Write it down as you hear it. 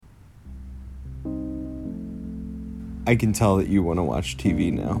I can tell that you want to watch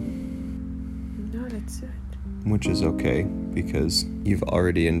TV now. No, that's it. Which is okay, because you've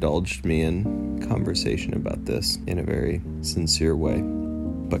already indulged me in conversation about this in a very sincere way.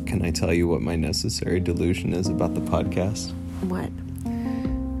 But can I tell you what my necessary delusion is about the podcast? What?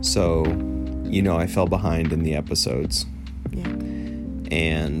 So, I fell behind in the episodes. Yeah.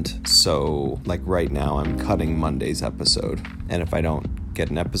 And so, right now, I'm cutting Monday's episode. And if I don't get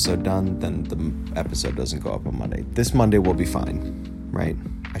an episode done, then the episode doesn't go up on Monday. This Monday will be fine, right?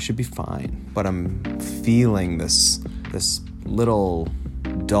 I should be fine. But I'm feeling this little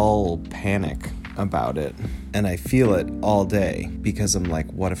dull panic about it. And I feel it all day because I'm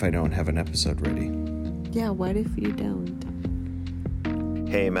like, what if I don't have an episode ready? Yeah, what if you don't?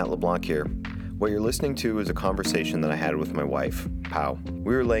 Hey, Matt LeBlanc here. What you're listening to is a conversation that I had with my wife, Pau.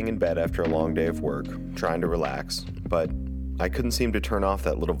 We were laying in bed after a long day of work, trying to relax, but I couldn't seem to turn off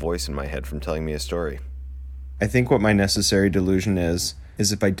that little voice in my head from telling me a story. I think what my necessary delusion is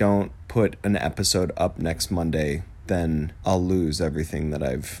if I don't put an episode up next Monday, then I'll lose everything that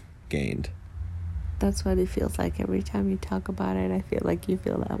I've gained. That's what it feels like every time you talk about it. I feel like you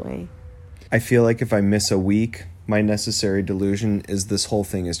feel that way. I feel like if I miss a week, my necessary delusion is this whole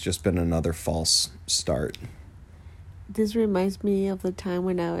thing has just been another false start. This reminds me of the time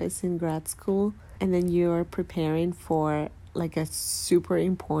when I was in grad school and then you're preparing for a super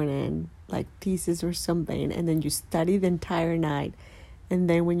important thesis or something, and then you study the entire night. And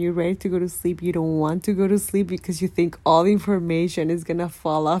then when you're ready to go to sleep, you don't want to go to sleep because you think all the information is going to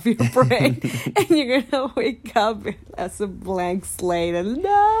fall off your brain. And you're going to wake up as a blank slate. And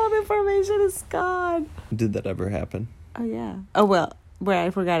no, the information is gone. Did that ever happen? Oh, yeah. Oh, well, where I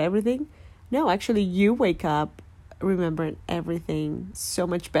forgot everything? No, actually, you wake up remembering everything so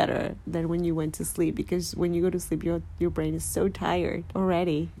much better than when you went to sleep. Because when you go to sleep, your brain is so tired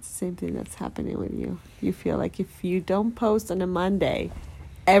already. It's the same thing that's happening with you. You feel like if you don't post on a Monday,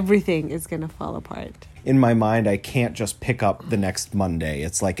 everything is going to fall apart. In my mind, I can't just pick up the next Monday.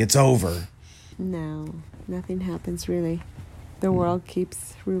 It's like it's over. No, nothing happens really. The world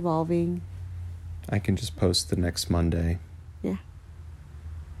keeps revolving. I can just post the next Monday. Yeah.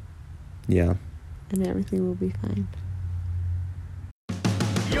 Yeah. And everything will be fine.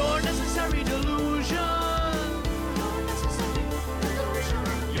 Your necessary delusion. Your necessary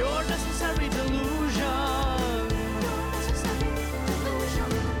delusion. Your necessary delusion.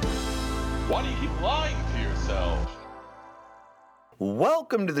 Why do you keep lying to yourself?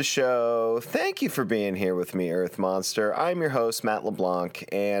 Welcome to the show. Thank you for being here with me, Earth Monster. I'm your host, Matt LeBlanc,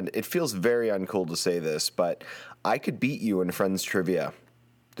 and it feels very uncool to say this, but I could beat you in Friends Trivia.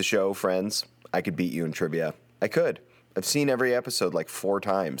 The show, Friends, I could beat you in trivia. I could. I've seen every episode 4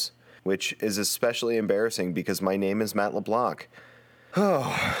 times, which is especially embarrassing because my name is Matt LeBlanc.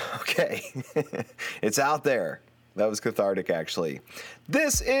 Oh, okay. It's out there. That was cathartic, actually.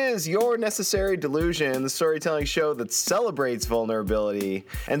 This is Your Necessary Delusion, the storytelling show that celebrates vulnerability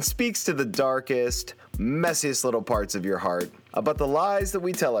and speaks to the darkest, messiest little parts of your heart about the lies that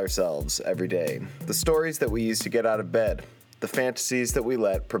we tell ourselves every day, the stories that we use to get out of bed, the fantasies that we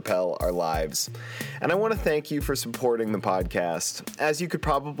let propel our lives. And I want to thank you for supporting the podcast. As you could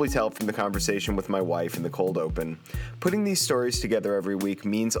probably tell from the conversation with my wife in the cold open, putting these stories together every week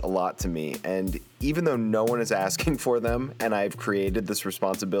means a lot to me. And even though no one is asking for them, and I've created this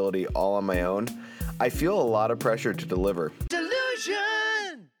responsibility all on my own, I feel a lot of pressure to deliver. Delusion!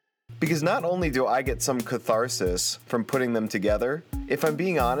 Because not only do I get some catharsis from putting them together, if I'm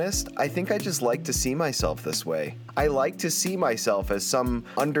being honest, I think I just like to see myself this way. I like to see myself as some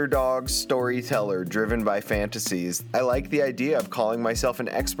underdog storyteller driven by fantasies. I like the idea of calling myself an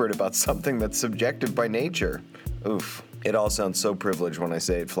expert about something that's subjective by nature. Oof, it all sounds so privileged when I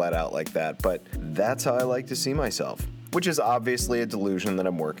say it flat out like that, but that's how I like to see myself. Which is obviously a delusion that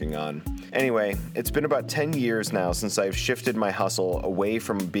I'm working on. Anyway, it's been about 10 years now since I've shifted my hustle away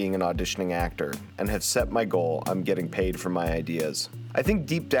from being an auditioning actor and have set my goal on getting paid for my ideas. I think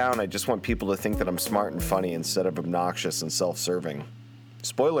deep down I just want people to think that I'm smart and funny instead of obnoxious and self-serving.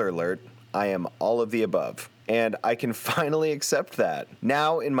 Spoiler alert, I am all of the above. And I can finally accept that.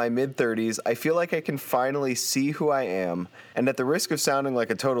 Now, in my mid-30s, I feel like I can finally see who I am, and at the risk of sounding like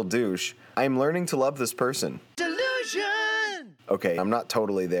a total douche, I am learning to love this person. Delusion! Okay, I'm not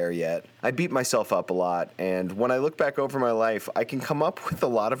totally there yet. I beat myself up a lot, and when I look back over my life, I can come up with a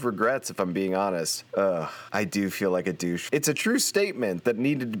lot of regrets if I'm being honest. I do feel like a douche. It's a true statement that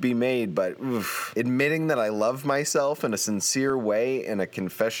needed to be made, but admitting that I love myself in a sincere way in a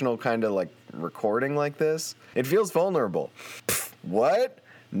confessional kind of recording like this, it feels vulnerable. What?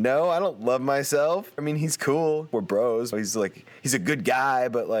 No, I don't love myself. I mean, he's cool. We're bros. He's a good guy,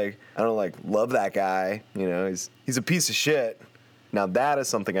 but like, I don't like love that guy. You know, he's a piece of shit. Now that is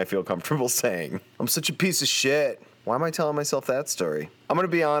something I feel comfortable saying. I'm such a piece of shit. Why am I telling myself that story? I'm going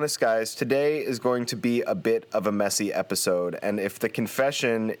to be honest, guys. Today is going to be a bit of a messy episode, and if the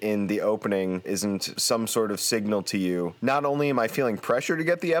confession in the opening isn't some sort of signal to you, not only am I feeling pressure to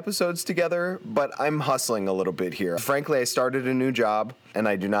get the episodes together, but I'm hustling a little bit here. Frankly, I started a new job, and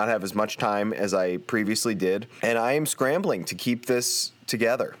I do not have as much time as I previously did, and I am scrambling to keep this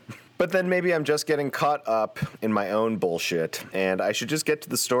together. But then maybe I'm just getting caught up in my own bullshit, and I should just get to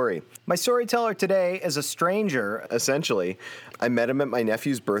the story. My storyteller today is a stranger, essentially. I met him at my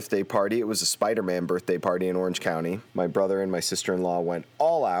nephew's birthday party. It was a Spider-Man birthday party in Orange County. My brother and my sister-in-law went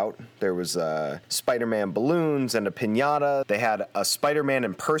all out. There was Spider-Man balloons and a piñata. They had a Spider-Man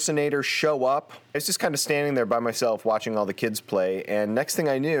impersonator show up. I was just kind of standing there by myself watching all the kids play, and next thing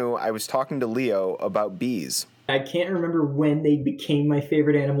I knew, I was talking to Leo about bees. I can't remember when they became my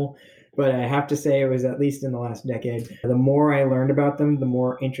favorite animal, but I have to say it was at least in the last decade. The more I learned about them, the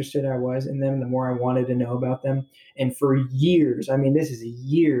more interested I was in them, the more I wanted to know about them. And for years, I mean, this is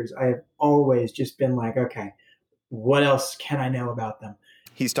years, I have always just been like, okay, what else can I know about them?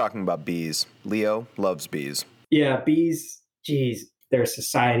 He's talking about bees. Leo loves bees. Yeah, bees, geez. Their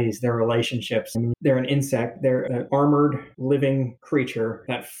societies, their relationships. I mean, they're an insect. They're an armored living creature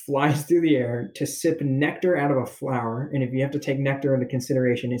that flies through the air to sip nectar out of a flower. And if you have to take nectar into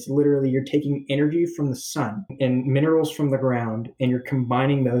consideration, it's literally you're taking energy from the sun and minerals from the ground, and you're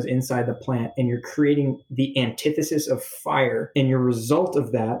combining those inside the plant, and you're creating the antithesis of fire. And your result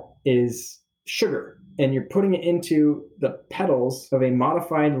of that is sugar. And you're putting it into the petals of a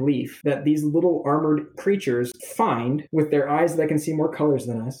modified leaf that these little armored creatures find with their eyes that can see more colors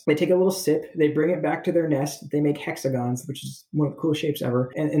than us. They take a little sip, they bring it back to their nest, they make hexagons, which is one of the coolest shapes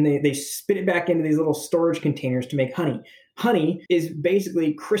ever, and they spit it back into these little storage containers to make honey. Honey is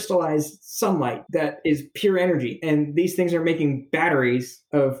basically crystallized sunlight that is pure energy, and these things are making batteries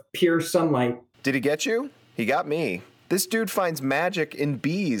of pure sunlight. Did he get you? He got me. This dude finds magic in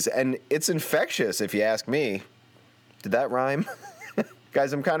bees, and it's infectious, if you ask me. Did that rhyme?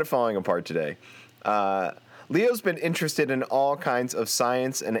 Guys, I'm kind of falling apart today. Leo's been interested in all kinds of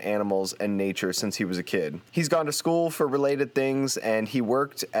science and animals and nature since he was a kid. He's gone to school for related things, and he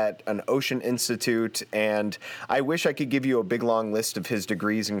worked at an ocean institute, and I wish I could give you a big long list of his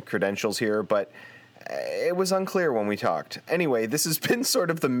degrees and credentials here, but it was unclear when we talked. Anyway, this has been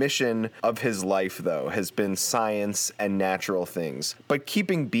sort of the mission of his life, though, has been science and natural things. But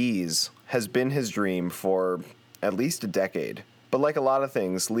keeping bees has been his dream for at least a decade. But like a lot of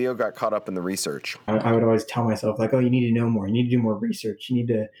things, Leo got caught up in the research. I would always tell myself, like, oh, you need to know more. You need to do more research. You need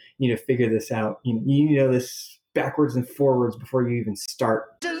to figure this out. You need to know this backwards and forwards before you even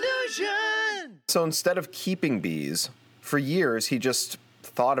start. Delusion! So instead of keeping bees, for years he just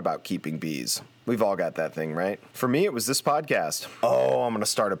thought about keeping bees. We've all got that thing, right? For me, it was this podcast. Oh, I'm going to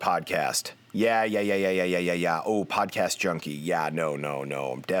start a podcast. Yeah. Oh, podcast junkie. Yeah, no.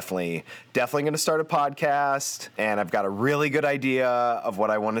 I'm definitely going to start a podcast, and I've got a really good idea of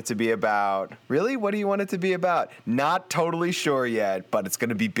what I want it to be about. Really? What do you want it to be about? Not totally sure yet, but it's going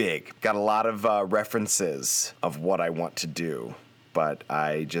to be big. Got a lot of references of what I want to do. But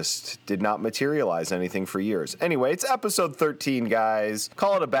I just did not materialize anything for years. Anyway, it's episode 13, guys.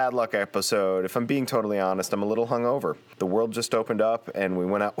 Call it a bad luck episode. If I'm being totally honest, I'm a little hungover. The world just opened up, and we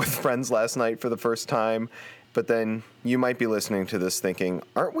went out with friends last night for the first time. But then you might be listening to this thinking,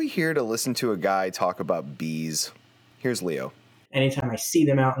 aren't we here to listen to a guy talk about bees? Here's Leo. Anytime I see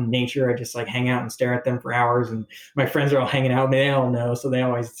them out in nature, I just like hang out and stare at them for hours. And my friends are all hanging out and they all know. So they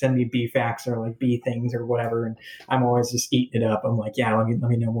always send me bee facts or like bee things or whatever. And I'm always just eating it up. I'm like, yeah, let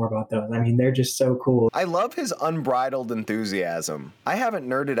me know more about those. I mean, they're just so cool. I love his unbridled enthusiasm. I haven't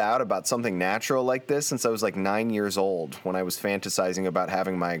nerded out about something natural like this since I was like 9 years old when I was fantasizing about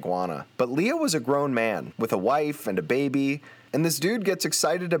having my iguana. But Leo was a grown man with a wife and a baby. And this dude gets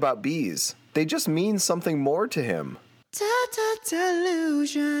excited about bees. They just mean something more to him.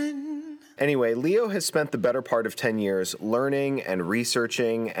 Delusion. Anyway, Leo has spent the better part of 10 years learning and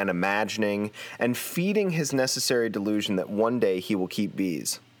researching and imagining and feeding his necessary delusion that one day he will keep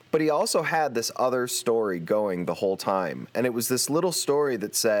bees. But he also had this other story going the whole time, and it was this little story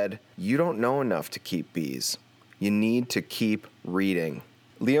that said, you don't know enough to keep bees. You need to keep reading.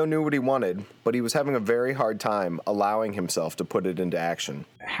 Leo knew what he wanted, but he was having a very hard time allowing himself to put it into action.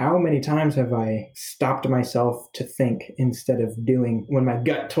 How many times have I stopped myself to think instead of doing when my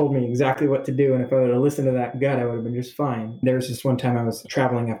gut told me exactly what to do? And if I would have listened to that gut, I would have been just fine. There was this one time I was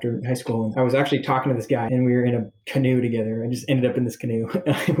traveling after high school, and I was actually talking to this guy, and we were in a canoe together. I just ended up in this canoe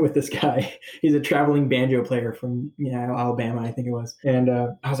with this guy. He's a traveling banjo player from Alabama, I think it was. And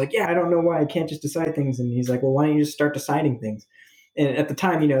I was like, yeah, I don't know why I can't just decide things. And he's like, well, why don't you just start deciding things? And at the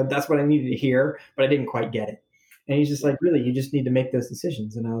time, that's what I needed to hear, but I didn't quite get it. And he's just like, really, you just need to make those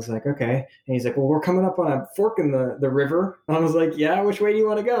decisions. And I was like, okay. And he's like, well, we're coming up on a fork in the river. And I was like, yeah, which way do you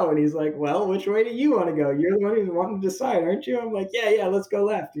want to go? And he's like, well, which way do you want to go? You're the one who's wanting to decide, aren't you? I'm like, yeah, let's go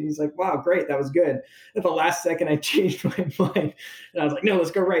left. And he's like, wow, great. That was good. At the last second, I changed my mind. And I was like, no,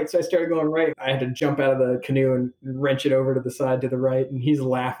 let's go right. So I started going right. I had to jump out of the canoe and wrench it over to the side to the right. And he's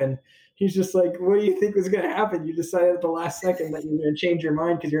laughing. He's just like, what do you think was going to happen? You decided at the last second that you were going to change your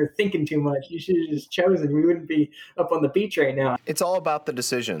mind because you were thinking too much. You should have just chosen. We wouldn't be up on the beach right now. It's all about the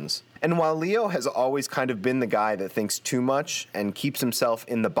decisions. And while Leo has always kind of been the guy that thinks too much and keeps himself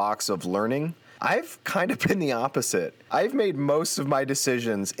in the box of learning, I've kind of been the opposite. I've made most of my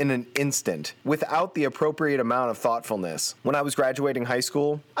decisions in an instant without the appropriate amount of thoughtfulness. When I was graduating high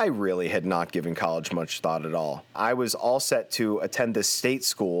school, I really had not given college much thought at all. I was all set to attend this state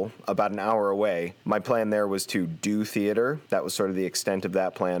school about an hour away. My plan there was to do theater. That was sort of the extent of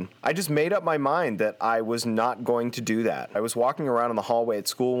that plan. I just made up my mind that I was not going to do that. I was walking around in the hallway at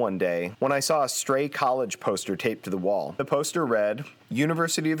school one day when I saw a stray college poster taped to the wall. The poster read,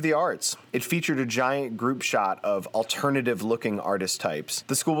 University of the Arts. It featured a giant group shot of alternative-looking artist types.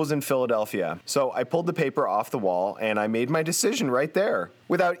 The school was in Philadelphia, so I pulled the paper off the wall and I made my decision right there,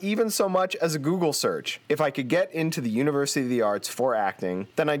 without even so much as a Google search. If I could get into the University of the Arts for acting,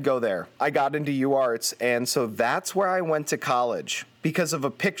 then I'd go there. I got into UArts, and so that's where I went to college, because of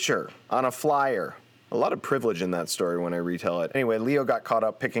a picture on a flyer. A lot of privilege in that story when I retell it. Anyway, Leo got caught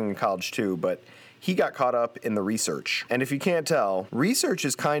up picking in college too, but he got caught up in the research. And if you can't tell, research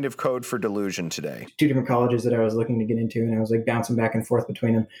is kind of code for delusion today. 2 different colleges that I was looking to get into, and I was like bouncing back and forth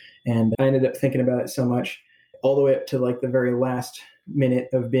between them. And I ended up thinking about it so much, all the way up to like the very last minute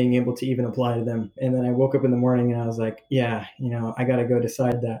of being able to even apply to them. And then I woke up in the morning and I was like, yeah, I got to go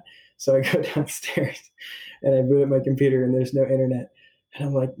decide that. So I go downstairs and I boot up my computer and there's no internet. And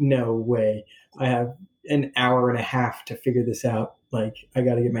I'm like, no way. I have an hour and a half to figure this out. Like, I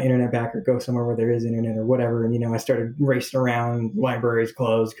got to get my internet back or go somewhere where there is internet or whatever. And, I started racing around, libraries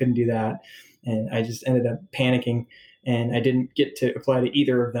closed, couldn't do that. And I just ended up panicking and I didn't get to apply to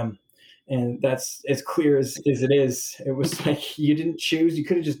either of them. And that's as clear as it is. It was like, you didn't choose. You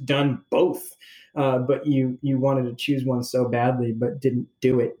could have just done both. But you wanted to choose one so badly, but didn't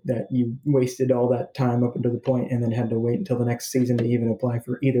do it, that you wasted all that time up until the point and then had to wait until the next season to even apply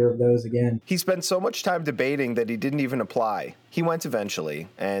for either of those again. He spent so much time debating that he didn't even apply. He went eventually,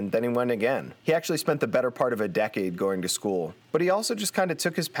 and then he went again. He actually spent the better part of a decade going to school. But he also just kind of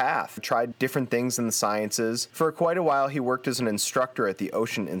took his path, tried different things in the sciences. For quite a while, he worked as an instructor at the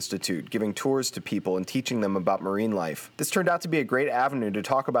Ocean Institute, giving tours to people and teaching them about marine life. This turned out to be a great avenue to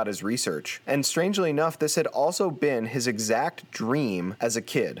talk about his research. And strangely enough, this had also been his exact dream as a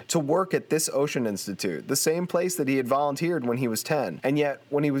kid, to work at this Ocean Institute, the same place that he had volunteered when he was 10. And yet,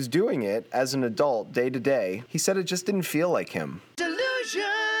 when he was doing it as an adult, day to day, he said it just didn't feel like him. Delusion!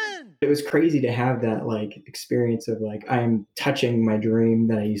 It was crazy to have that experience of I'm touching my dream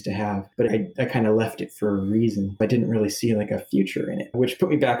that I used to have, but I kind of left it for a reason. I didn't really see a future in it, which put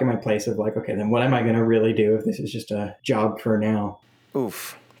me back in my place of okay, then what am I going to really do if this is just a job for now?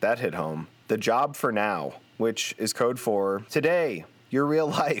 Oof, that hit home. The job for now, which is code for today, your real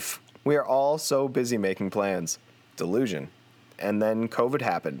life. We are all so busy making plans. Delusion. And then COVID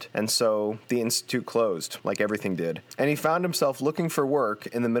happened, and so the Institute closed, like everything did. And he found himself looking for work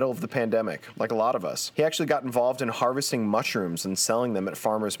in the middle of the pandemic, like a lot of us. He actually got involved in harvesting mushrooms and selling them at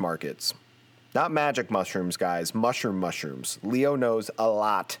farmers markets. Not magic mushrooms, guys, mushrooms. Leo knows a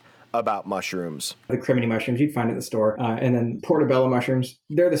lot about mushrooms. The crimini mushrooms you'd find at the store, and then portobello mushrooms,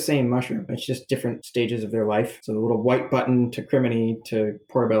 they're the same mushroom. It's just different stages of their life. So the little white button to crimini to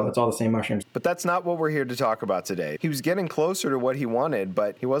portobello, it's all the same mushrooms. But that's not what we're here to talk about today. He was getting closer to what he wanted,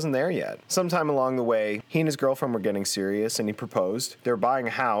 but he wasn't there yet. Sometime along the way, he and his girlfriend were getting serious, and he proposed. They were buying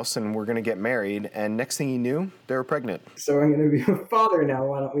a house, and were going to get married, and next thing he knew, they were pregnant. So I'm going to be a father now.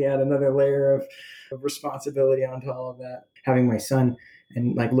 Why don't we add another layer of responsibility onto all of that? Having my son,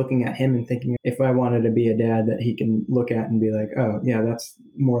 and looking at him and thinking, if I wanted to be a dad that he can look at and be like, oh yeah, that's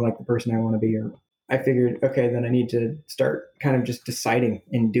more like the person I want to be, or I figured, okay, then I need to start kind of just deciding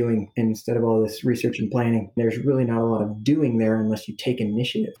and doing instead of all this research and planning. There's really not a lot of doing there unless you take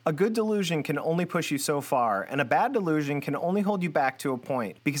initiative. A good delusion can only push you so far, and a bad delusion can only hold you back to a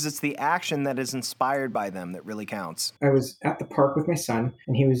point, because it's the action that is inspired by them that really counts. I was at the park with my son,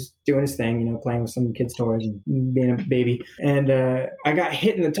 and he was doing his thing, playing with some kids' toys and being a baby. And I got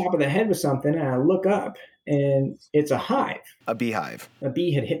hit in the top of the head with something, and I look up, and it's a hive. A beehive. A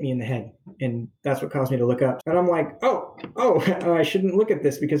bee had hit me in the head, and that's what caused me to look up. And I'm like, oh, I shouldn't look at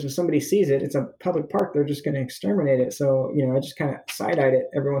this, because if somebody sees it, it's a public park, they're just going to exterminate it. So, I just kind of side-eyed it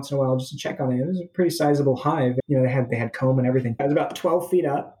every once in a while just to check on it. It was a pretty sizable hive. They had comb and everything. I was about 12 feet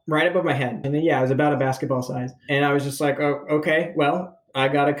up, right above my head. And then, it was about a basketball size. And I was just like, oh, okay, well, I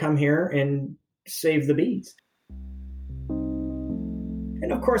got to come here and save the bees.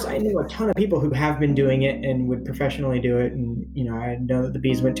 And of course, I knew a ton of people who have been doing it and would professionally do it. And, I know that the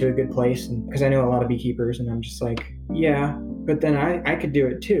bees went to a good place, and because I know a lot of beekeepers, and I'm just like, yeah, but then I could do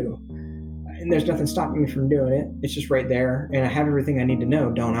it too. And there's nothing stopping me from doing it. It's just right there. And I have everything I need to know,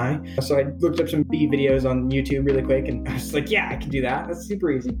 don't I? So I looked up some bee videos on YouTube really quick, and I was like, yeah, I can do that. That's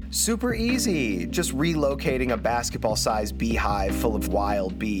super easy. Super easy. Just relocating a basketball-sized beehive full of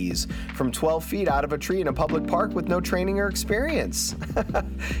wild bees from 12 feet out of a tree in a public park with no training or experience.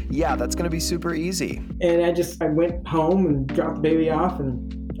 Yeah, that's going to be super easy. And I went home and dropped the baby off,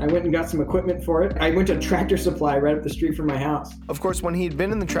 and I went and got some equipment for it. I went to Tractor Supply right up the street from my house. Of course, when he'd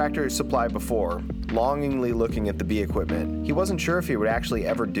been in the Tractor Supply before, longingly looking at the bee equipment, he wasn't sure if he would actually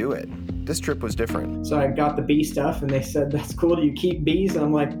ever do it. This trip was different. So I got the bee stuff, and they said, that's cool, do you keep bees? And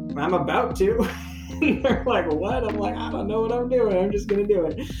I'm like, I'm about to. And they're like, what? I'm like, I don't know what I'm doing. I'm just going to do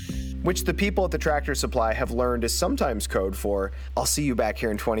it. Which the people at the Tractor Supply have learned is sometimes code for, I'll see you back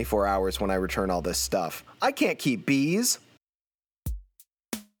here in 24 hours when I return all this stuff. I can't keep bees.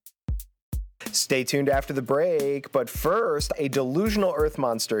 Stay tuned after the break, but first, a delusional earth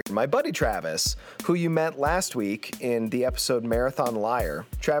monster, my buddy Travis, who you met last week in the episode Marathon Liar.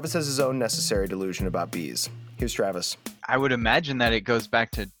 Travis has his own necessary delusion about bees. Here's Travis. I would imagine that it goes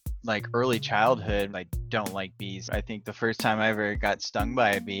back to early childhood. I don't like bees. I think the first time I ever got stung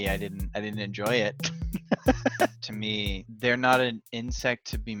by a bee, I didn't enjoy it. To me, they're not an insect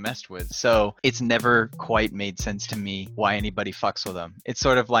to be messed with. So it's never quite made sense to me why anybody fucks with them. It's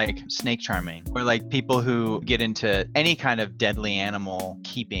sort of like snake charming, or like people who get into any kind of deadly animal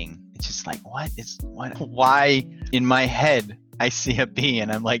keeping. It's just like, why in my head I see a bee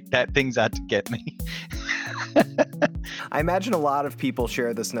and I'm like, that thing's out to get me. I imagine a lot of people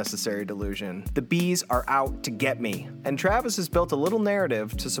share this necessary delusion. The bees are out to get me. And Travis has built a little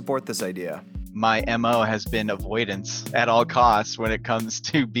narrative to support this idea. My MO has been avoidance at all costs when it comes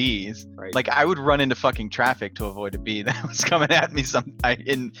to bees. Right. I would run into fucking traffic to avoid a bee that was coming at me. I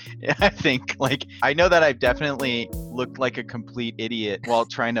think I know that I've definitely looked like a complete idiot while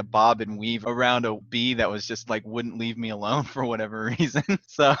trying to bob and weave around a bee that was just wouldn't leave me alone for whatever reason.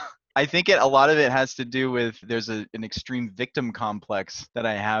 So I think a lot of it has to do with there's an extreme victim complex that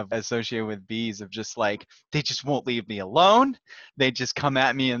I have associated with bees of just they just won't leave me alone. They just come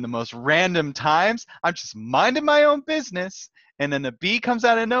at me in the most random times. I'm just minding my own business. And then the bee comes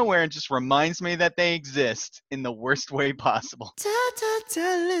out of nowhere and just reminds me that they exist in the worst way possible.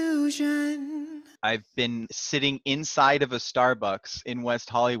 Delusion. I've been sitting inside of a Starbucks in West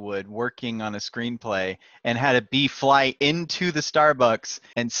Hollywood working on a screenplay and had a bee fly into the Starbucks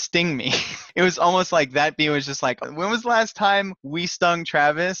and sting me. It was almost like that bee was just when was the last time we stung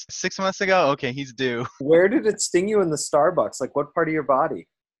Travis? 6 months ago? Okay, he's due. Where did it sting you in the Starbucks? What part of your body?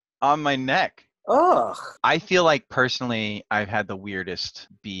 On my neck. Ugh. I feel personally I've had the weirdest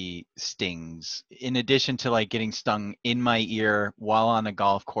bee stings. In addition to getting stung in my ear while on a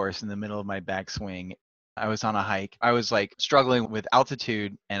golf course in the middle of my backswing. I was on a hike. I was struggling with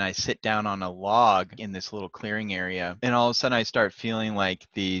altitude, and I sit down on a log in this little clearing area, and all of a sudden I start feeling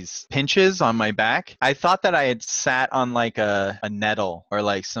these pinches on my back. I thought that I had sat on a nettle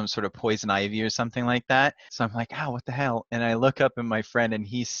or some sort of poison ivy or something like that. So I'm like, what the hell? And I look up at my friend, and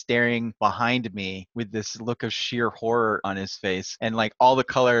he's staring behind me with this look of sheer horror on his face, and all the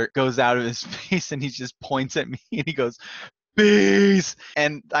color goes out of his face, and he just points at me and he goes, bees!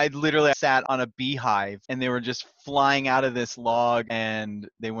 And I literally sat on a beehive, and they were just flying out of this log, and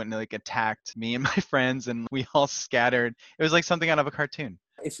they went and attacked me and my friends, and we all scattered. It was something out of a cartoon.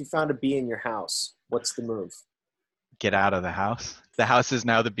 If you found a bee in your house, what's the move? Get out of the house. The house is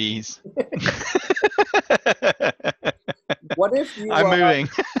now the bees. What if you... I'm moving.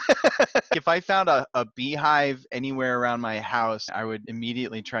 If I found a beehive anywhere around my house, I would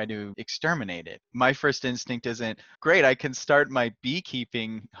immediately try to exterminate it. My first instinct isn't, great, I can start my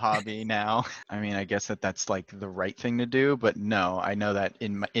beekeeping hobby now. I mean, I guess that's like the right thing to do, but no, I know that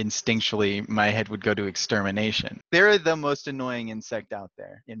instinctually my head would go to extermination. They're the most annoying insect out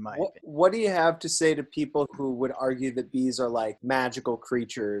there, in my opinion. What do you have to say to people who would argue that bees are like magical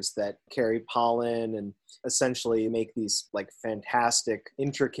creatures that carry pollen and essentially make these like fantastic,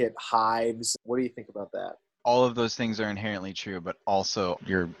 intricate hives? What do you think about that? All of those things are inherently true, but also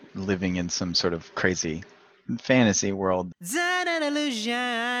you're living in some sort of crazy fantasy world. An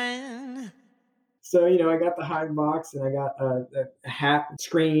illusion. So, I got the hive box and I got a hat,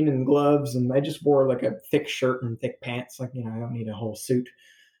 screen, and gloves, and I just wore like a thick shirt and thick pants. Like, I don't need a whole suit.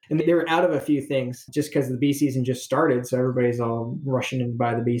 And they were out of a few things just because the bee season just started. So everybody's all rushing in to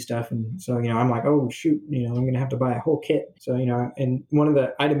buy the bee stuff. And so, I'm like, oh, shoot, I'm going to have to buy a whole kit. So, and one of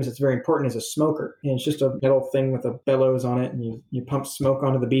the items that's very important is a smoker. And it's just a metal thing with a bellows on it. And you pump smoke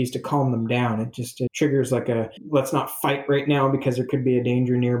onto the bees to calm them down. It triggers like let's not fight right now because there could be a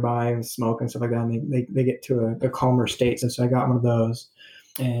danger nearby with smoke and stuff like that. And they get to a calmer state. So I got one of those.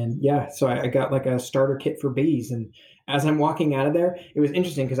 And yeah, so I got like a starter kit for bees. And as I'm walking out of there, it was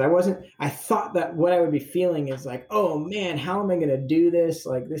interesting because I thought that what I would be feeling is like, oh man, how am I going to do this?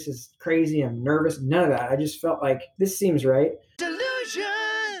 Like, this is crazy. I'm nervous. None of that. I just felt like this seems right.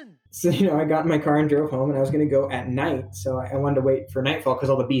 Delusion! So, I got in my car and drove home, and I was going to go at night. So I wanted to wait for nightfall because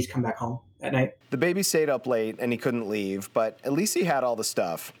all the bees come back home at night. The baby stayed up late and he couldn't leave, but at least he had all the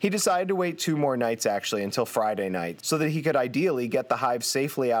stuff. He decided to wait 2 more nights actually until Friday night so that he could ideally get the hive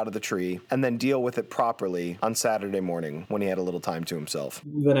safely out of the tree and then deal with it properly on Saturday morning when he had a little time to himself.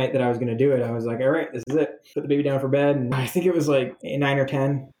 The night that I was going to do it, I was like, all right, this is it. Put the baby down for bed, and I think it was like 9 or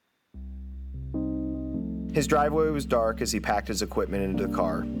 10. His driveway was dark as he packed his equipment into the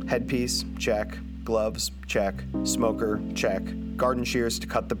car. Headpiece, check. Gloves, check. Smoker, check. Garden shears to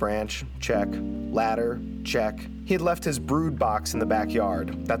cut the branch, check. Ladder, check. He had left his brood box in the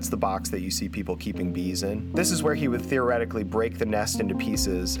backyard. That's the box that you see people keeping bees in. This is where he would theoretically break the nest into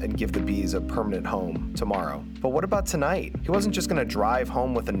pieces and give the bees a permanent home tomorrow. But what about tonight? He wasn't just going to drive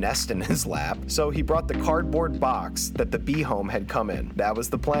home with a nest in his lap, so he brought the cardboard box that the bee home had come in. That was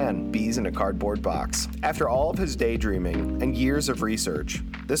the plan, bees in a cardboard box. After all of his daydreaming and years of research,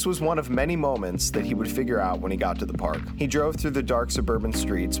 this was one of many moments that he would figure out when he got to the park. He drove through the dark suburban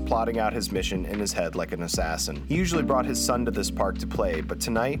streets, plotting out his mission in his head like an assassin. He usually brought his son to this park to play, but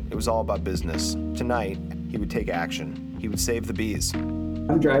tonight it was all about business. Tonight, he would take action. He would save the bees.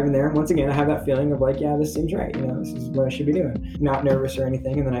 I'm driving there, and once again, I have that feeling of like, yeah, this seems right. This is what I should be doing. Not nervous or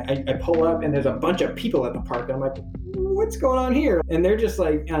anything. And then I pull up, and there's a bunch of people at the park. And I'm like, what's going on here? And they're just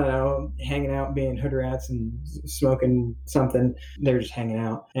like, I don't know, hanging out, being hood rats and smoking something. They're just hanging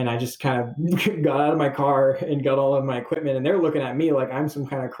out. And I just kind of got out of my car and got all of my equipment. And they're looking at me like I'm some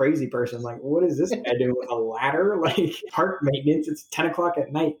kind of crazy person. Like, what is this guy doing with a ladder? Like, park maintenance. It's 10 o'clock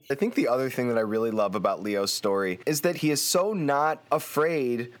at night. I think the other thing that I really love about Leo's story is that he is so not afraid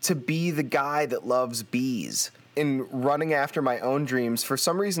to be the guy that loves bees. In running after my own dreams, for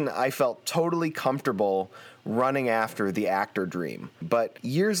some reason I felt totally comfortable running after the actor dream. But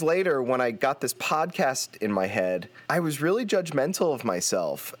years later, when I got this podcast in my head, I was really judgmental of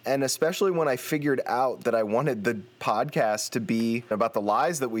myself. And especially when I figured out that I wanted the podcast to be about the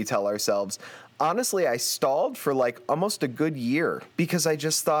lies that we tell ourselves, honestly, I stalled for like almost a good year because I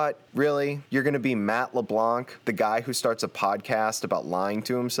just thought, really, you're going to be Matt LeBlanc, the guy who starts a podcast about lying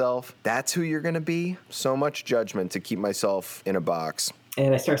to himself? That's who you're going to be? So much judgment to keep myself in a box.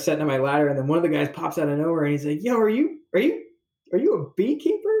 And I start setting up my ladder, and then one of the guys pops out of nowhere, and he's like, "Yo, are you a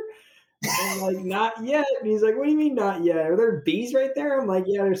beekeeper?" I'm like, "Not yet." And he's like, "What do you mean not yet? Are there bees right there?" I'm like,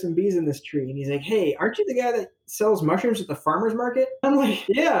 "Yeah, there's some bees in this tree." And he's like, "Hey, aren't you the guy that sells mushrooms at the farmer's market?" I'm like,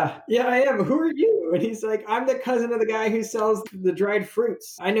 yeah, I am. Who are you? And he's like, "I'm the cousin of the guy who sells the dried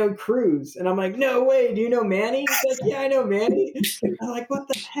fruits. I know Cruz." And I'm like, "No way. Do you know Manny?" He's like, "Yeah, I know Manny." I'm like, "What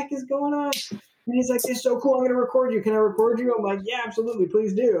the heck is going on?" And he's like, "It's so cool. I'm going to record you. Can I record you?" I'm like, "Yeah, absolutely.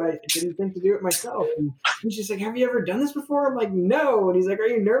 Please do." I didn't think to do it myself. And he's just like, "Have you ever done this before?" I'm like, "No." And he's like, "Are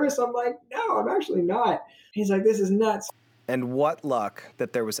you nervous?" I'm like, "No, I'm actually not." He's like, "This is nuts." And what luck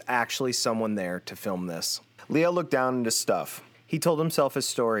that there was actually someone there to film this. Leo looked down at his stuff. He told himself his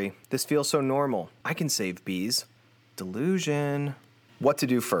story. This feels so normal. I can save bees. Delusion. What to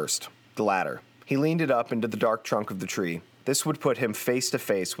do first? The ladder. He leaned it up into the dark trunk of the tree. This would put him face to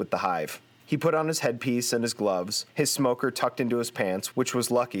face with the hive. He put on his headpiece and his gloves, his smoker tucked into his pants, which was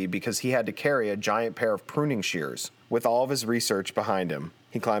lucky because he had to carry a giant pair of pruning shears. With all of his research behind him,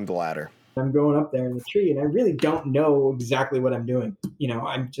 he climbed the ladder. I'm going up there in the tree and I really don't know exactly what I'm doing.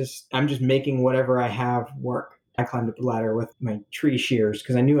 I'm just making whatever I have work. I climbed up the ladder with my tree shears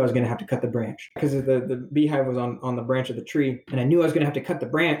because I knew I was going to have to cut the branch because the beehive was on the branch of the tree, and I knew I was going to have to cut the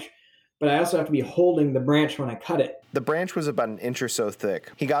branch, but I also have to be holding the branch when I cut it. The branch was about an inch or so thick.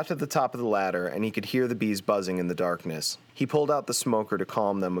 He got to the top of the ladder and he could hear the bees buzzing in the darkness. He pulled out the smoker to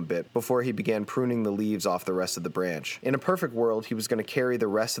calm them a bit before he began pruning the leaves off the rest of the branch. In a perfect world, he was going to carry the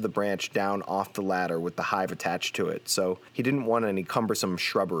rest of the branch down off the ladder with the hive attached to it, so he didn't want any cumbersome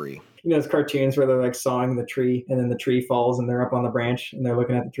shrubbery. Those cartoons where they're like sawing the tree and then the tree falls and they're up on the branch and they're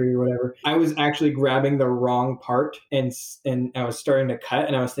looking at the tree or whatever. I was actually grabbing the wrong part and I was starting to cut,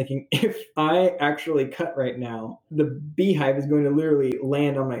 and I was thinking, if I actually cut right now, the beehive is going to literally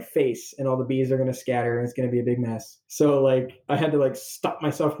land on my face and all the bees are going to scatter and it's going to be a big mess. So I had to stop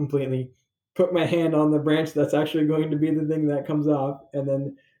myself completely, put my hand on the branch that's actually going to be the thing that comes off, and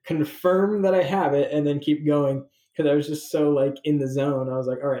then confirm that I have it and then keep going. Because I was just so in the zone. I was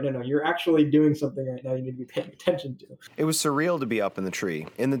like, all right, no, you're actually doing something right now you need to be paying attention to. It was surreal to be up in the tree,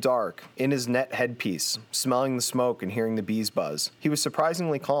 in the dark, in his net headpiece, smelling the smoke and hearing the bees buzz. He was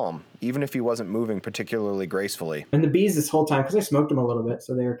surprisingly calm, even if he wasn't moving particularly gracefully. And the bees this whole time, because I smoked them a little bit,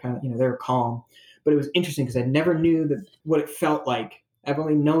 so they were kind of, they were calm. But it was interesting because I never knew what it felt like. I've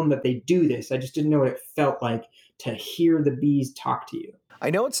only known that they do this. I just didn't know what it felt like to hear the bees talk to you.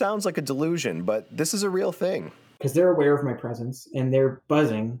 I know it sounds like a delusion, but this is a real thing. Because they're aware of my presence and they're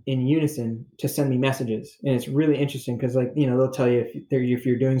buzzing in unison to send me messages. And it's really interesting because they'll tell you if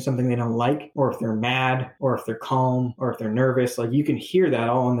you're doing something they don't like, or if they're mad, or if they're calm, or if they're nervous. You can hear that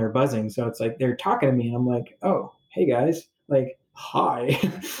all in their buzzing. So it's they're talking to me and I'm like, oh, hey guys, hi.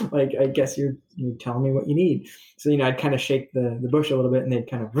 I guess you're telling me what you need. So, I'd kind of shake the bush a little bit and they'd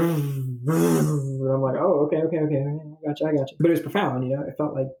kind of, and I'm like, oh, okay. I gotcha. But it was profound, it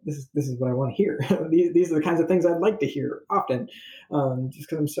felt like this is what I want to hear. These are the kinds of things I'd like to hear often, just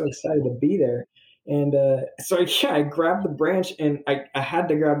because I'm so excited to be there. And I grabbed the branch, and I had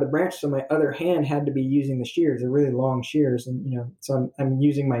to grab the branch, so my other hand had to be using the shears. They're really long shears, and so I'm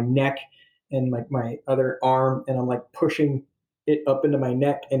using my neck and my other arm, and I'm pushing it up into my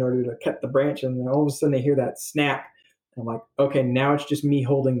neck in order to cut the branch. And then all of a sudden I hear that snap. I'm like, okay, now it's just me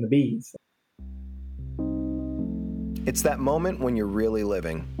holding the bees. It's that moment when you're really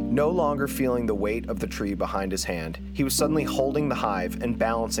living, no longer feeling the weight of the tree behind his hand. He was suddenly holding the hive and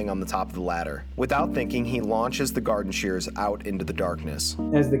balancing on the top of the ladder. Without thinking, he launches the garden shears out into the darkness.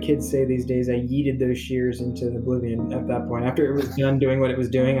 As the kids say these days, I yeeted those shears into oblivion at that point. After it was done doing what it was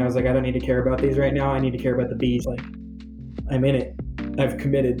doing, I was like, I don't need to care about these right now. I need to care about the bees. I'm in it. I've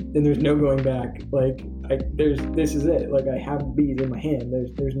committed, and there's no going back. This is it. I have bees in my hand.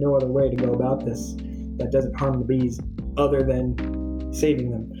 There's no other way to go about this that doesn't harm the bees other than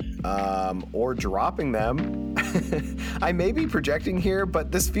saving them. Or dropping them. I may be projecting here, but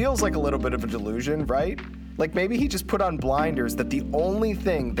this feels like a little bit of a delusion, right? Maybe he just put on blinders that the only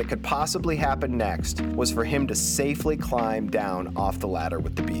thing that could possibly happen next was for him to safely climb down off the ladder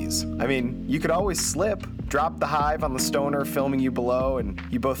with the bees. I mean, you could always slip, drop the hive on the stoner filming you below, and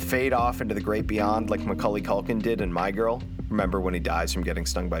you both fade off into the great beyond like Macaulay Culkin did in My Girl. Remember when he dies from getting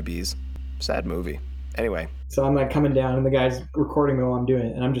stung by bees? Sad movie. Anyway. So I'm coming down, and the guy's recording me while I'm doing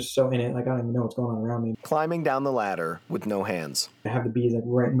it, and I'm just so in it, I don't even know what's going on around me. Climbing down the ladder with no hands. I have the bees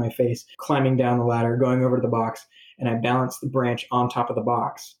right in my face, climbing down the ladder, going over to the box, and I balanced the branch on top of the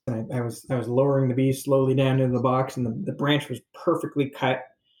box. And I was lowering the bees slowly down into the box, and the branch was perfectly cut.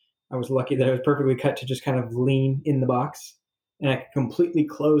 I was lucky that it was perfectly cut to just kind of lean in the box. And I could completely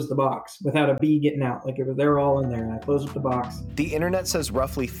close the box without a bee getting out. They were all in there, and I closed up the box. The internet says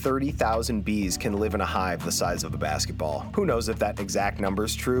roughly 30,000 bees can live in a hive the size of a basketball. Who knows if that exact number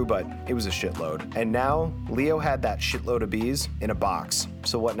is true, but it was a shitload. And now, Leo had that shitload of bees in a box.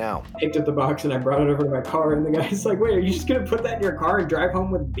 So what now? I picked up the box and I brought it over to my car, and the guy's like, wait, are you just going to put that in your car and drive home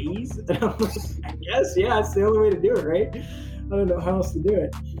with bees? And I'm like, I guess, yeah, it's the only way to do it, right? I don't know how else to do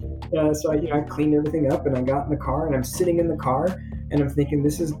it. So I cleaned everything up, and I got in the car, and I'm sitting in the car, and I'm thinking,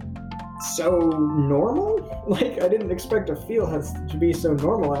 this is so normal? I didn't expect a field to be so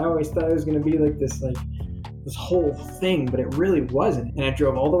normal. I always thought it was going to be this whole thing, but it really wasn't. And I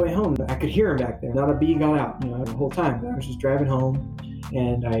drove all the way home. I could hear him back there. Not a bee got out, the whole time. I was just driving home,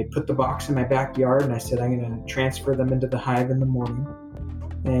 and I put the box in my backyard, and I said, I'm going to transfer them into the hive in the morning.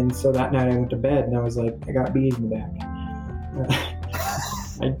 And so that night I went to bed, and I was like, I got bees in the back.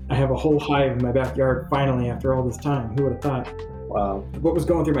 I have a whole hive in my backyard finally after all this time. Who would have thought? Wow. What was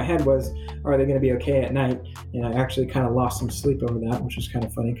going through my head was, are they going to be okay at night? And I actually kind of lost some sleep over that, which was kind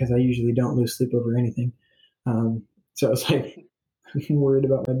of funny because I usually don't lose sleep over anything. So it's worried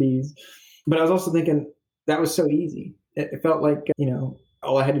about my bees. But I was also thinking that was so easy. It felt like,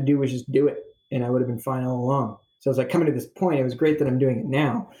 all I had to do was just do it and I would have been fine all along. So I was like, coming to this point, it was great that I'm doing it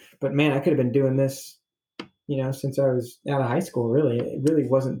now. But man, I could have been doing this, since I was out of high school, really. It really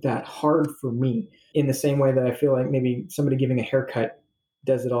wasn't that hard for me, in the same way that I feel like maybe somebody giving a haircut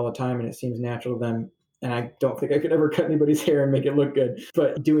does it all the time and it seems natural to them. And I don't think I could ever cut anybody's hair and make it look good.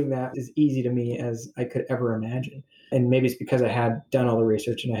 But doing that is easy to me as I could ever imagine. And maybe it's because I had done all the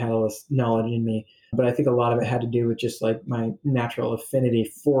research and I had all this knowledge in me. But I think a lot of it had to do with just like my natural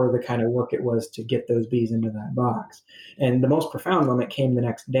affinity for the kind of work it was to get those bees into that box. And the most profound moment came the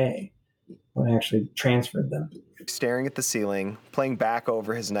next day when I actually transferred them. Staring at the ceiling, playing back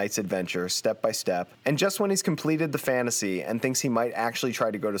over his night's adventure step by step, and just when he's completed the fantasy and thinks he might actually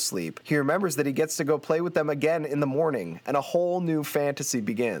try to go to sleep, he remembers that he gets to go play with them again in the morning, and a whole new fantasy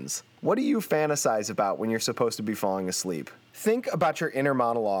begins. What do you fantasize about when you're supposed to be falling asleep? Think about your inner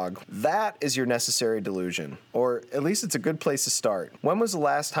monologue. That is your necessary delusion. Or at least it's a good place to start. When was the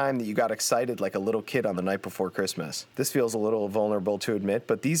last time that you got excited like a little kid on the night before Christmas? This feels a little vulnerable to admit,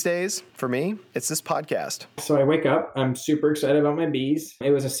 but these days, for me, it's this podcast. So I wake up, I'm super excited about my bees.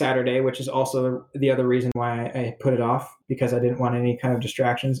 It was a Saturday, which is also the other reason why I put it off, because I didn't want any kind of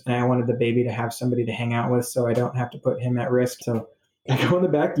distractions. And I wanted the baby to have somebody to hang out with so I don't have to put him at risk. So I go in the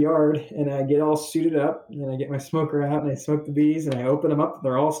backyard and I get all suited up and I get my smoker out and I smoke the bees and I open them up.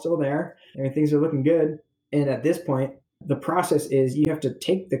 They're all still there and things are looking good. And at this point, the process is you have to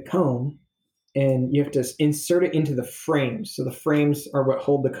take the comb and you have to insert it into the frames. So the frames are what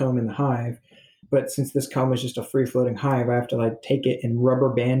hold the comb in the hive. But since this comb is just a free floating hive, I have to take it and rubber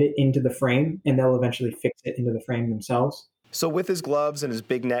band it into the frame and they'll eventually fix it into the frame themselves. So with his gloves and his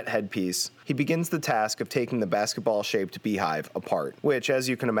big net headpiece, he begins the task of taking the basketball-shaped beehive apart, which, as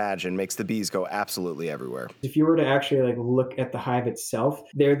you can imagine, makes the bees go absolutely everywhere. If you were to actually look at the hive itself,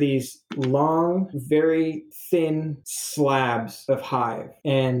 they're these long, very thin slabs of hive.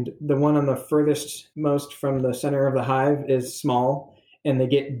 And the one on the furthest most from the center of the hive is small, and they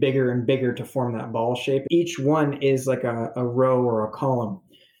get bigger and bigger to form that ball shape. Each one is like a row or a column.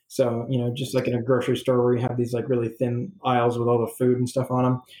 So, just like in a grocery store where you have these really thin aisles with all the food and stuff on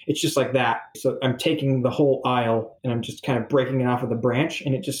them, it's just like that. So I'm taking the whole aisle and I'm just kind of breaking it off of the branch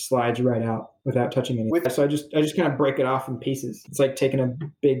and it just slides right out without touching anything. So I just kind of break it off in pieces. It's like taking a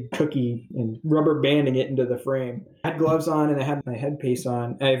big cookie and rubber banding it into the frame. I had gloves on and I had my headpiece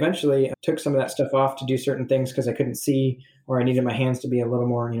on. I eventually took some of that stuff off to do certain things because I couldn't see or I needed my hands to be a little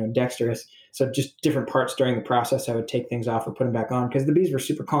more, dexterous. So just different parts during the process, I would take things off or put them back on because the bees were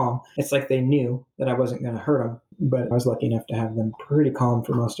super calm. It's like they knew that I wasn't going to hurt them, but I was lucky enough to have them pretty calm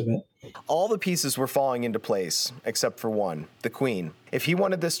for most of it. All the pieces were falling into place, except for one, the queen. If he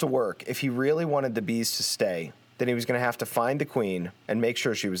wanted this to work, if he really wanted the bees to stay, then he was going to have to find the queen and make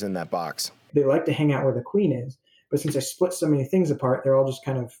sure she was in that box. They like to hang out where the queen is, but since I split so many things apart, they're all just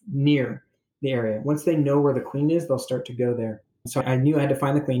kind of near the area. Once they know where the queen is, they'll start to go there. So I knew I had to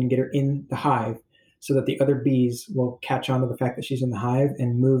find the queen and get her in the hive so that the other bees will catch on to the fact that she's in the hive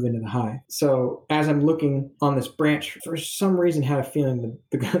and move into the hive. So as I'm looking on this branch, for some reason had a feeling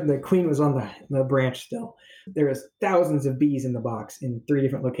the queen was on the branch still. There was thousands of bees in the box in 3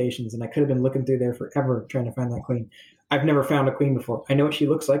 different locations, and I could have been looking through there forever trying to find that queen. I've never found a queen before. I know what she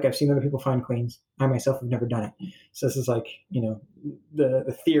looks like. I've seen other people find queens. I myself have never done it. So this is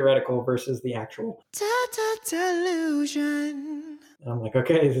the theoretical versus the actual. Delusion. And I'm like,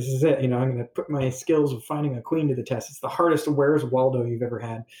 okay, this is it. I'm going to put my skills of finding a queen to the test. It's the hardest Where's Waldo you've ever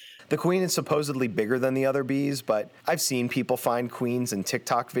had. The queen is supposedly bigger than the other bees, but I've seen people find queens in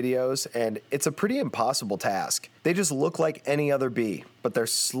TikTok videos, and it's a pretty impossible task. They just look like any other bee, but they're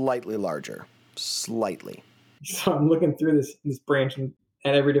slightly larger. Slightly. So I'm looking through this branch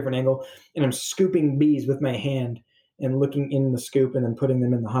at every different angle, and I'm scooping bees with my hand and looking in the scoop and then putting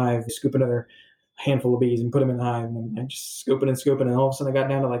them in the hive. Scoop another handful of bees and put them in the hive, and I'm just scooping, and all of a sudden I got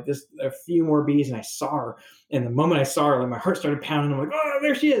down to a few more bees, and I saw her. And the moment I saw her, my heart started pounding. I'm like, oh,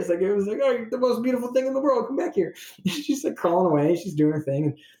 there she is! It was oh, you're the most beautiful thing in the world. Come back here. She's crawling away. She's doing her thing,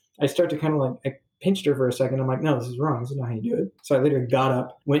 and I start to kind of I pinched her for a second. I'm like, no, this is wrong. This is not how you do it. So I literally got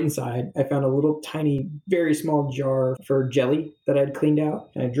up, went inside. I found a little tiny, very small jar for jelly that I'd cleaned out,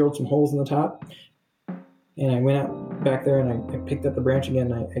 and I drilled some holes in the top. And I went out back there and I picked up the branch again.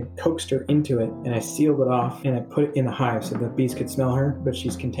 And I coaxed her into it and I sealed it off and I put it in the hive so the bees could smell her, but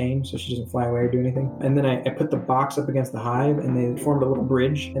she's contained so she doesn't fly away or do anything. And then I put the box up against the hive and they formed a little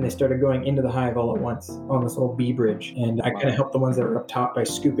bridge and they started going into the hive all at once on this little bee bridge. And I kind of helped the ones that were up top by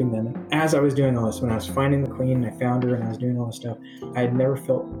scooping them. And as I was doing all this, when I was finding the queen and I found her and I was doing all this stuff, I had never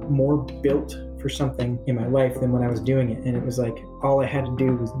felt more built for something in my life than when I was doing it. And it was like, all I had to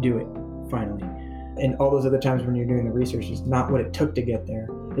do was do it, finally. And all those other times when you're doing the research is not what it took to get there.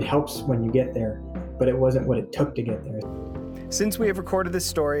 It helps when you get there, but it wasn't what it took to get there. Since we have recorded this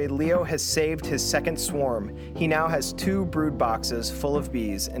story, Leo has saved his second swarm. He now has 2 brood boxes full of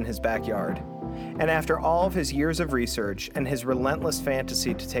bees in his backyard. And after all of his years of research and his relentless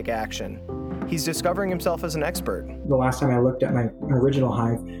fantasy to take action, he's discovering himself as an expert. The last time I looked at my original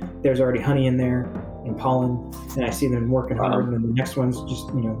hive, there's already honey in there and pollen, and I see them working hard. And then the next one's just,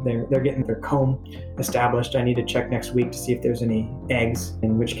 they're getting their comb established. I need to check next week to see if there's any eggs,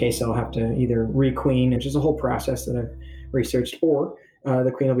 in which case I'll have to either requeen, which is a whole process that I've researched, or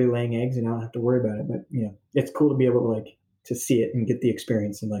the queen will be laying eggs and I don't have to worry about it. But it's cool to be able to to see it and get the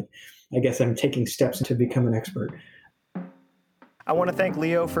experience, and I guess I'm taking steps to become an expert. I want to thank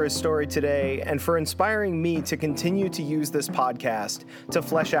Leo for his story today and for inspiring me to continue to use this podcast to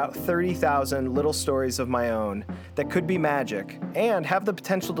flesh out 30,000 little stories of my own that could be magic and have the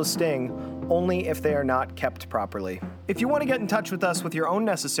potential to sting only if they are not kept properly. If you want to get in touch with us with your own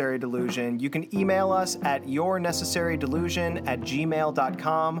necessary delusion, you can email us at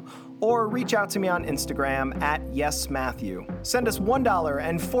yournecessarydelusion@gmail.com or reach out to me on Instagram at YesMatthew. Send us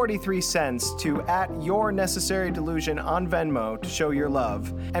 $1.43 to @yournecessarydelusion on Venmo to show your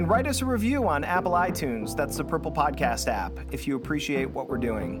love. And write us a review on Apple iTunes, that's the Purple Podcast app, if you appreciate what we're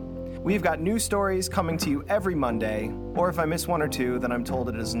doing. We've got new stories coming to you every Monday, or if I miss one or two, then I'm told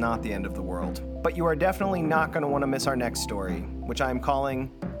it is not the end of the world. But you are definitely not going to want to miss our next story, which I am calling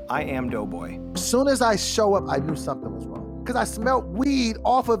I Am Doughboy. As soon as I show up, I knew something was wrong. Because I smelled weed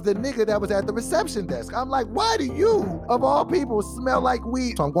off of the nigga that was at the reception desk. I'm like, why do you, of all people, smell like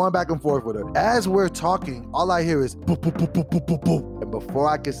weed? So I'm going back and forth with her. As we're talking, all I hear is boop, boop, boop, boop, boop, boop, boop. And before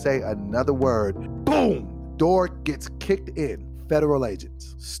I can say another word, boom, door gets kicked in. Federal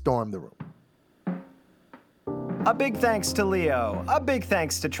agents storm the room. A big thanks to Leo, a big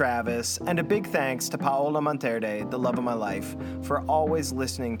thanks to Travis, and a big thanks to Paola Monterde, the love of my life, for always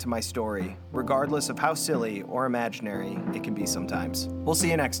listening to my story, regardless of how silly or imaginary it can be sometimes. We'll see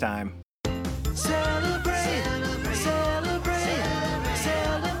you next time. Celebrate, celebrate,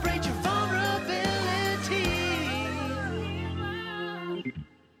 celebrate your vulnerability.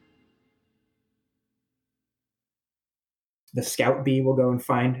 The scout bee will go and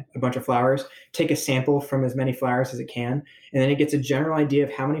find a bunch of flowers, take a sample from as many flowers as it can, and then it gets a general idea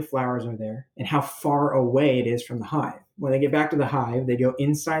of how many flowers are there and how far away it is from the hive. When they get back to the hive, they go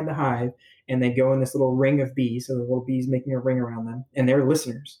inside the hive and they go in this little ring of bees, so the little bees making a ring around them, and they're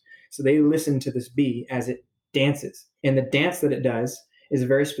listeners. So they listen to this bee as it dances. And the dance that it does is a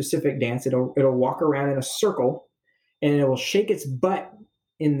very specific dance. It'll walk around in a circle and it will shake its butt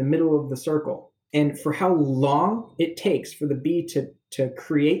in the middle of the circle. And for how long it takes for the bee to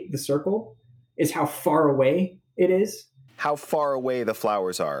create the circle is how far away it is. How far away the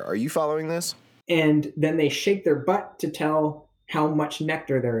flowers are. Are you following this? And then they shake their butt to tell how much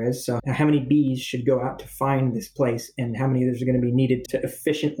nectar there is. So how many bees should go out to find this place and how many there's going to be needed to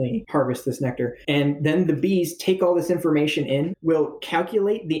efficiently harvest this nectar. And then the bees take all this information in, will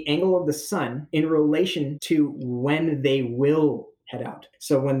calculate the angle of the sun in relation to when they will head out.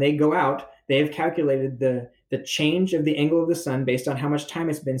 So when they go out, they have calculated the change of the angle of the sun based on how much time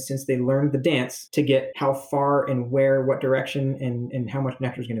it's been since they learned the dance to get how far and where, what direction, and how much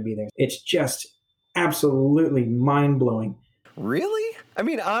nectar is going to be there. It's just absolutely mind-blowing. Really? I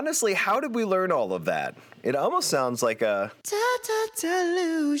mean, honestly, how did we learn all of that? It almost sounds like a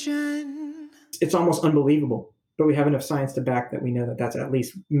delusion. It's almost unbelievable, but we have enough science to back that we know that that's at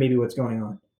least maybe what's going on.